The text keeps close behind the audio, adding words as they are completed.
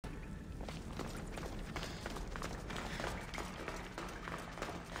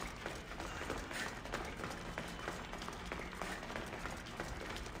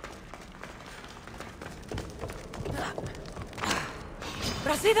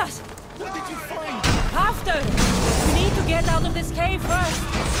Brasidas! What did you find? After! We need to get out of this cave first!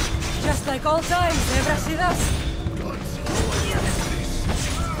 Just like all times, eh, Brasidas? Gods, how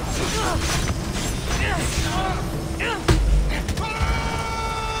I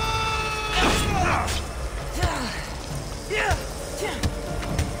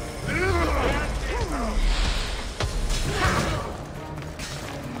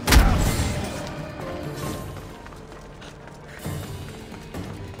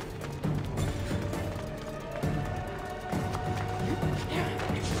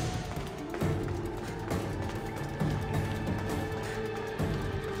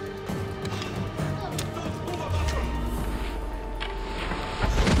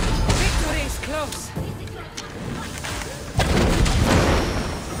Victory is close!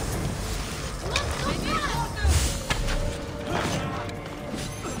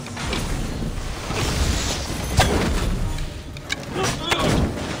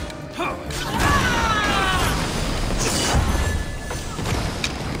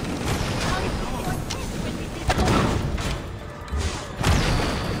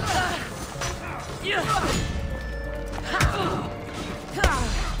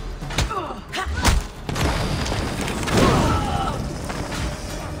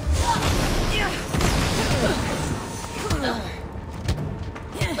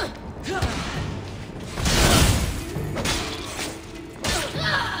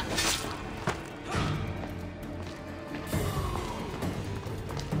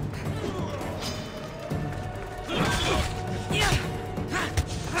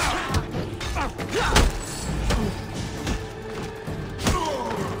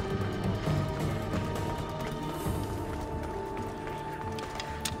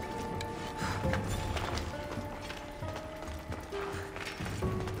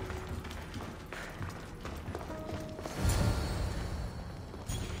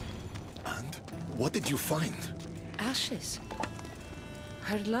 What did you find? Ashes.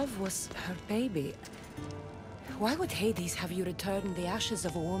 Her love was her baby. Why would Hades have you return the ashes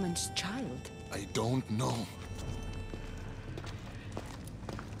of a woman's child? I don't know.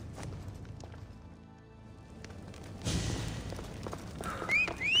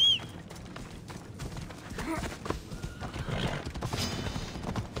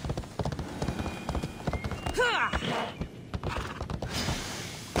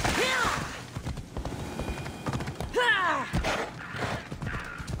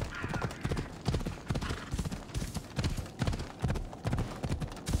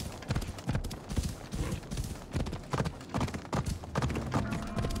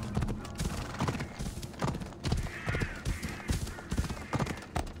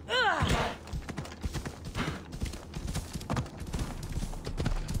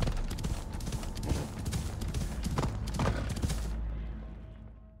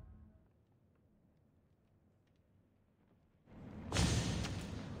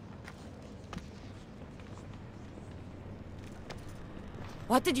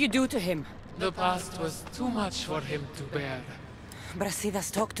 What did you do to him? The past was too much for him to bear. Brasidas,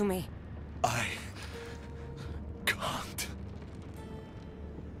 talk to me. I can't.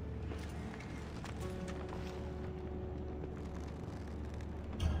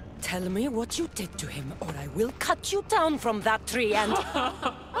 Tell me what you did to him, or I will cut you down from that tree and...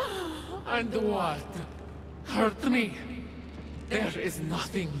 And what? Hurt me? There is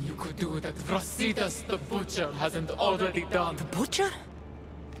nothing you could do that Brasidas the Butcher hasn't already done. The Butcher?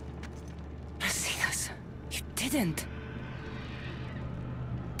 Brasidas, you didn't.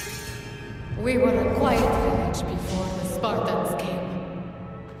 We were a quiet village before the Spartans came.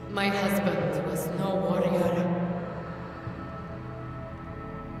 My husband was no warrior.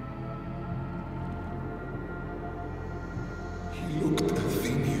 He looked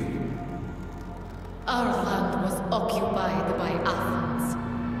Athenian. Our land was occupied by Athens.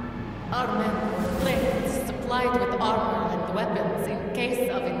 Our men were trained, supplied with armor and weapons in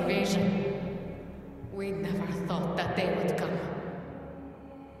case of invasion. We never thought that they would come.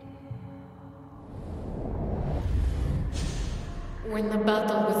 When the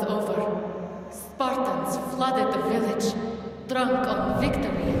battle was over, Spartans flooded the village, drunk on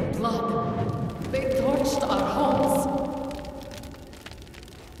victory and blood. They torched our homes.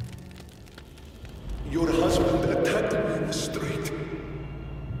 Your husband attacked me in the street.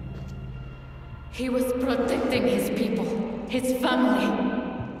 He was protecting his people, his family.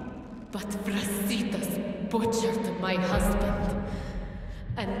 But Brasidas butchered my husband.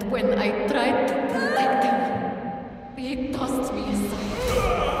 And when I tried to protect him, he tossed me aside.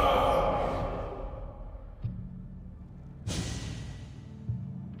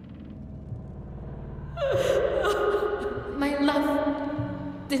 My love,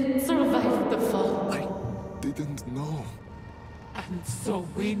 didn't survive the fall. I didn't know. And so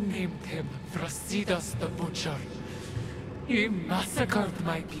we named him Brasidas the Butcher. He massacred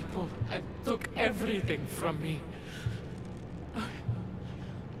my people and took everything from me.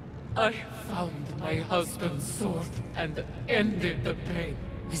 I found my husband's sword and ended the pain.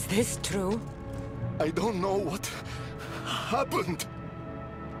 Is this true? I don't know what happened.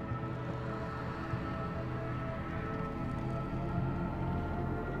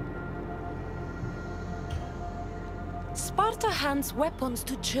 Sparta hands weapons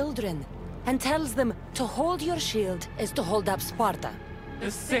to children and tells them to hold your shield is to hold up Sparta.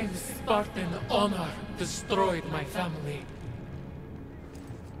 The same Spartan honor destroyed my family.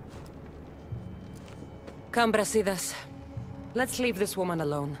 Come, Brasidas. Let's leave this woman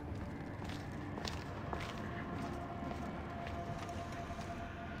alone.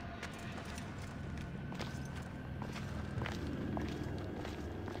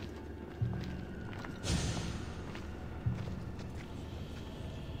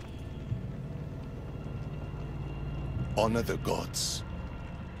 Honor the gods.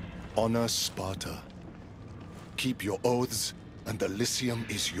 Honor Sparta. Keep your oaths, and Elysium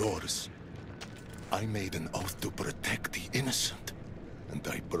is yours. I made an oath to protect the innocent, and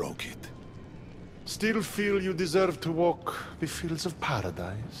I broke it. Still feel you deserve to walk the fields of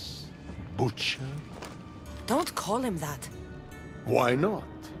paradise? Butcher? Don't call him that. Why not?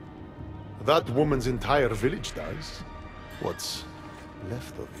 That woman's entire village does. What's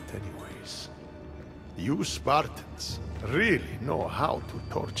left of it anyways. You Spartans really know how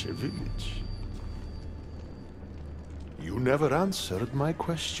to torch a village. You never answered my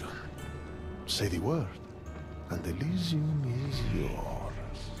question. Say the word, and Elysium is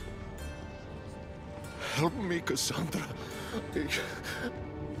yours. Help me, Cassandra.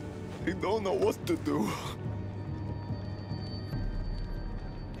 I don't know what to do.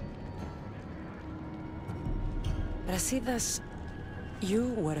 Brasidas, you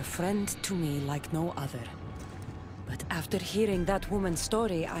were a friend to me like no other. But after hearing that woman's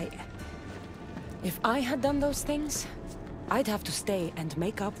story, if I had done those things, I'd have to stay and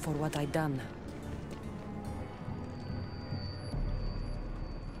make up for what I'd done.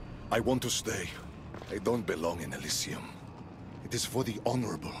 I want to stay. I don't belong in Elysium. It is for the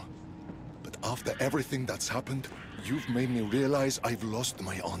honorable. But after everything that's happened, you've made me realize I've lost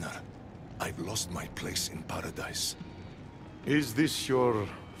my honor. I've lost my place in paradise. Is this your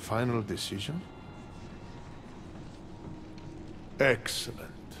final decision?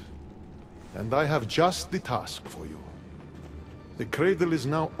 Excellent. And I have just the task for you. The cradle is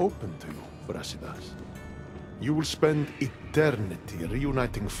now open to you, Brasidas. You will spend eternity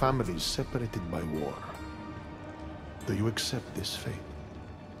reuniting families separated by war. Do you accept this fate?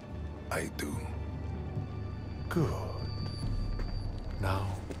 I do. Good. Now,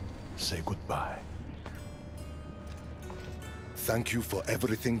 say goodbye. Thank you for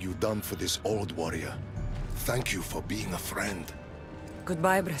everything you've done for this old warrior. Thank you for being a friend.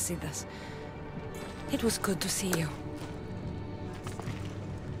 Goodbye, Brasidas. It was good to see you.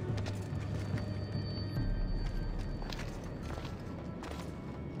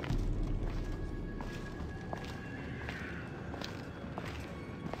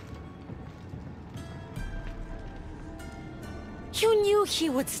 You knew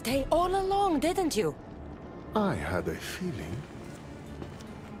he would stay all along, didn't you? I had a feeling.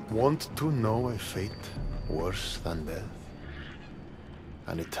 Want to know a fate worse than death?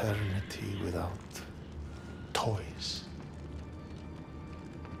 An eternity without toys.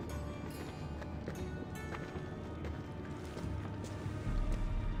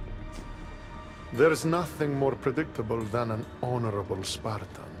 There's nothing more predictable than an honorable Spartan.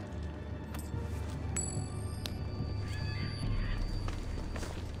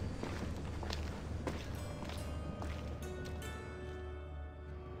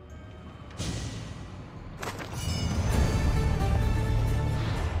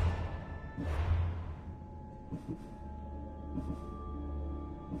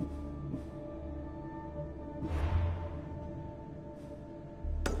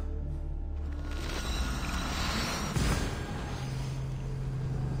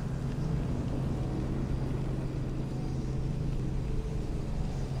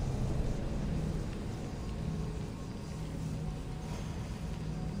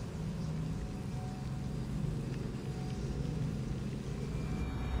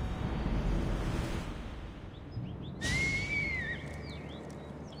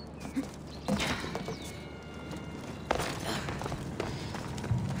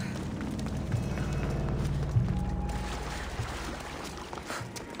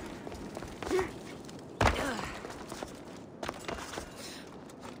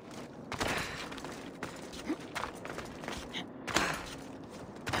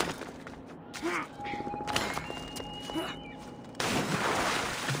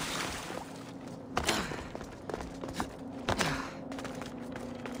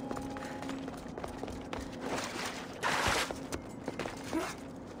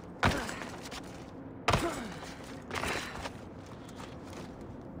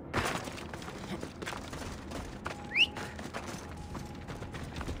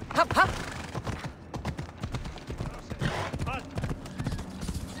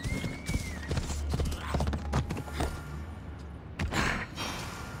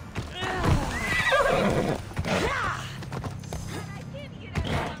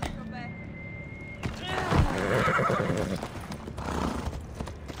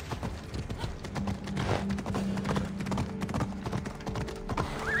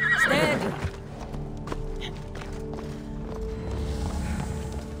 Steady.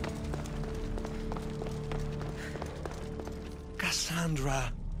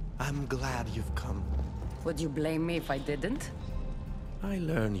 Cassandra, I'm glad you've come. Would you blame me if I didn't? I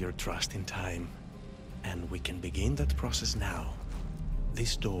learn your trust in time, and we can begin that process now.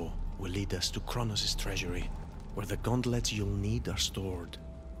 This door will lead us to Kronos' treasury, where the gauntlets you'll need are stored.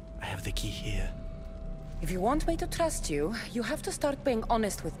 I have the key here. If you want me to trust you, you have to start being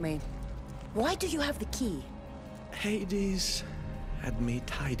honest with me. Why do you have the key? Hades had me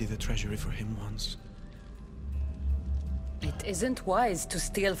tidy the treasury for him once. It isn't wise to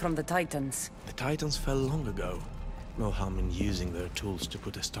steal from the Titans. The Titans fell long ago. No harm in using their tools to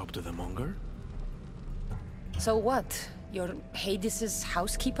put a stop to the monger. So what? You're Hades'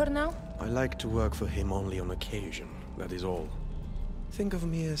 housekeeper now? I like to work for him only on occasion, that is all. Think of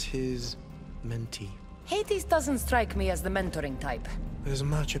me as his mentee. Hades doesn't strike me as the mentoring type. There's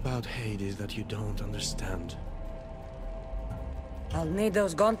much about Hades that you don't understand. I'll need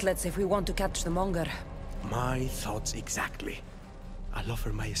those gauntlets if we want to catch the monger. My thoughts exactly. I'll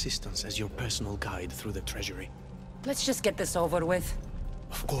offer my assistance as your personal guide through the treasury. Let's just get this over with.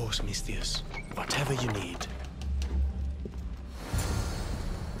 Of course, Misthios. Whatever you need.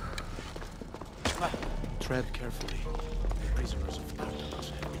 Tread carefully. The prisoners of Tartarus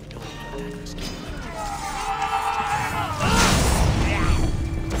have been known to attack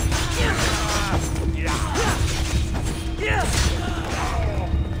us kingdom.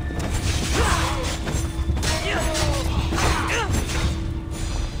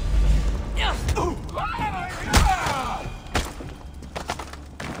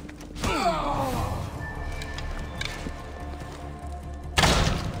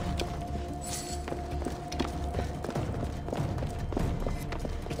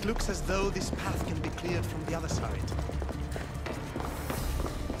 It looks as though this path can be cleared from the other side.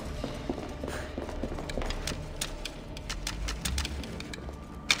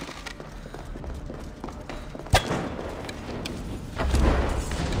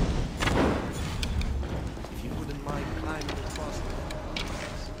 If you wouldn't mind climbing across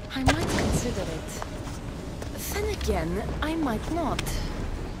the... I might consider it. Then again, I might not.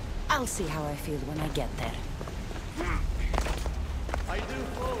 I'll see how I feel when I get there. I do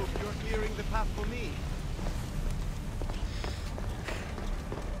hope you're clearing the path for me.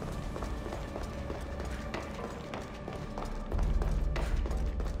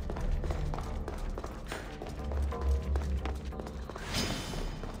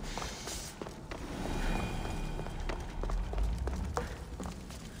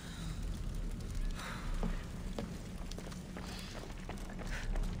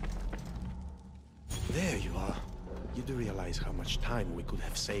 There you are. You do realize how much time we could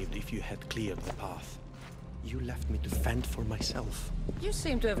have saved if you had cleared the path. You left me to fend for myself. You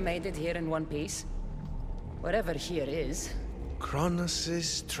seem to have made it here in one piece. Whatever here is.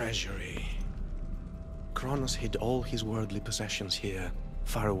 Kronos' treasury. Kronos hid all his worldly possessions here,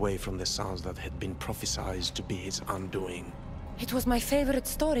 far away from the sounds that had been prophesied to be his undoing. It was my favorite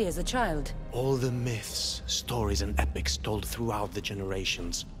story as a child. All the myths, stories, and epics told throughout the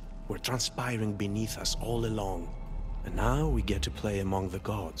generations were transpiring beneath us all along. And now we get to play among the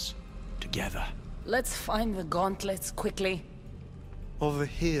gods, together. Let's find the gauntlets quickly. Over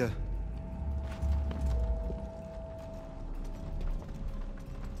here.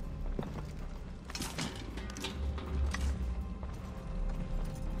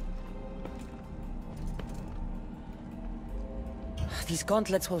 These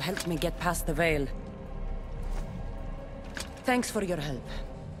gauntlets will help me get past the veil. Thanks for your help.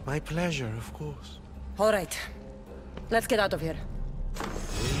 My pleasure, of course. All right. Let's get out of here. We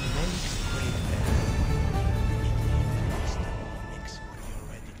make great men. Begin the step of Nyx when you're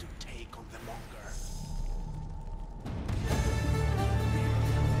ready to take on the monger.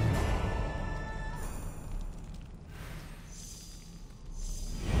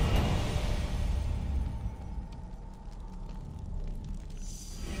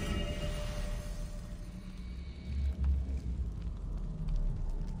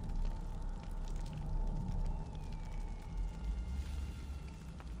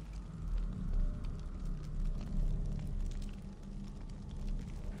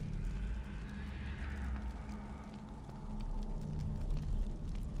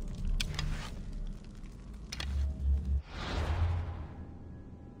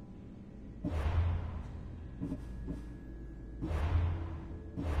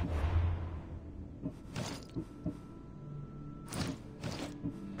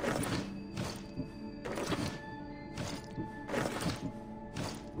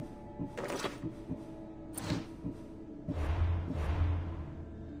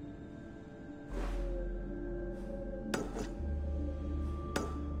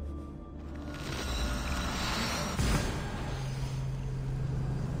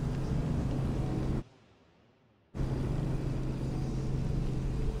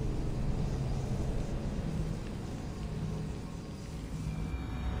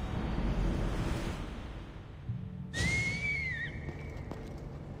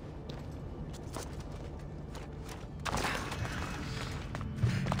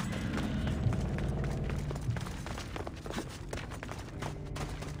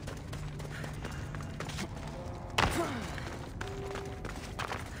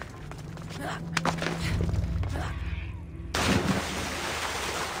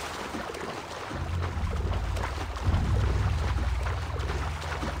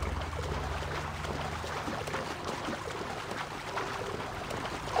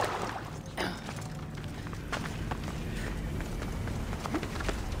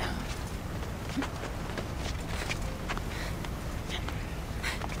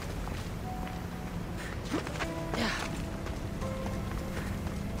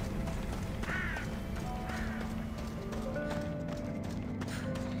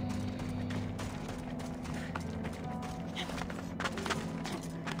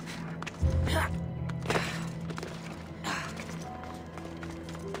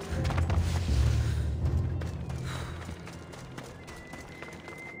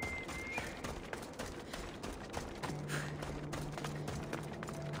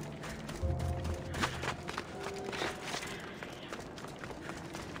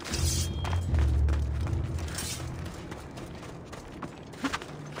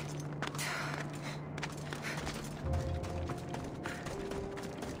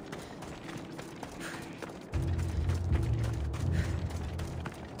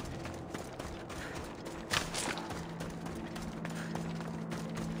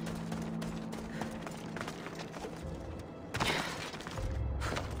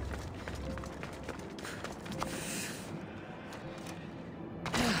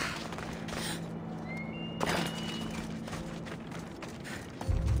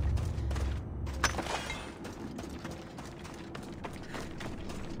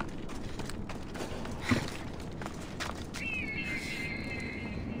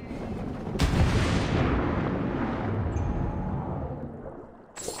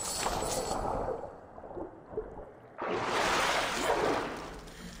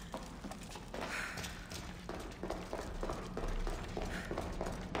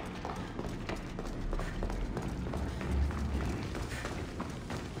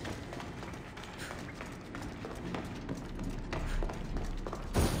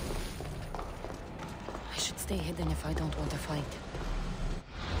 should stay hidden if I don't want a fight.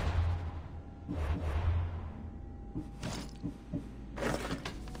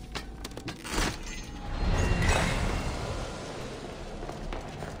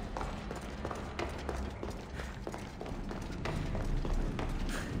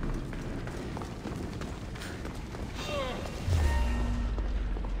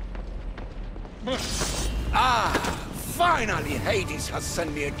 Finally, Hades has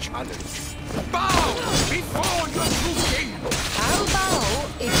sent me a challenge. Bow before your true king! I'll bow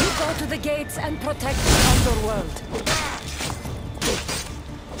if you go to the gates and protect the underworld.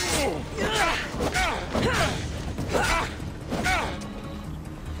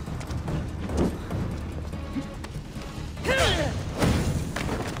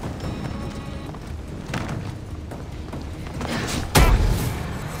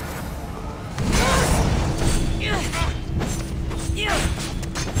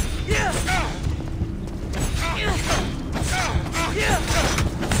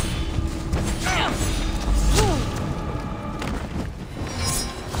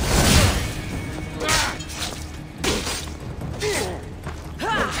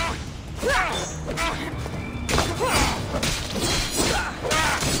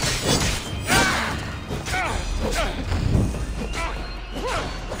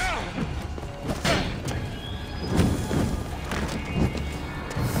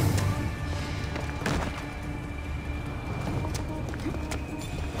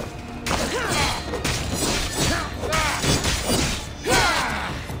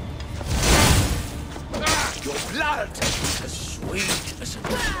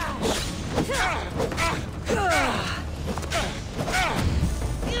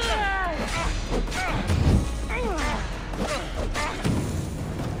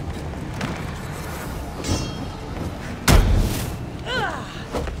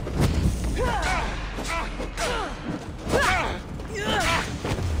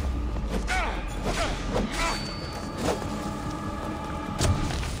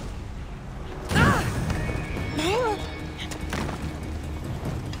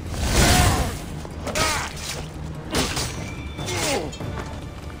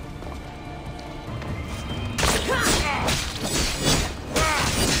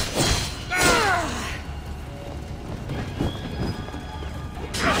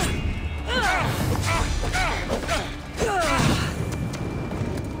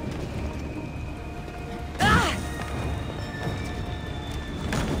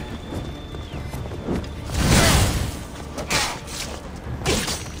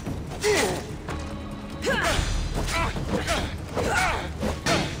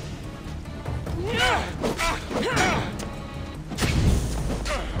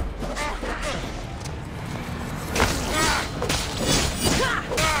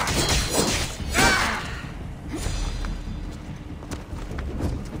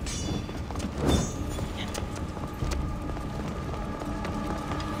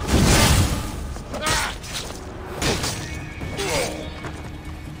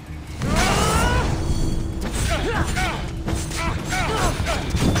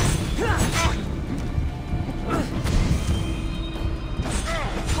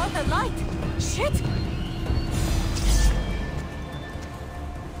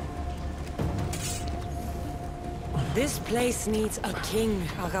 This place needs a king,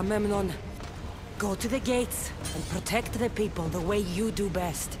 Agamemnon. Go to the gates and protect the people the way you do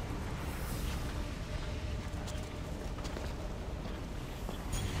best.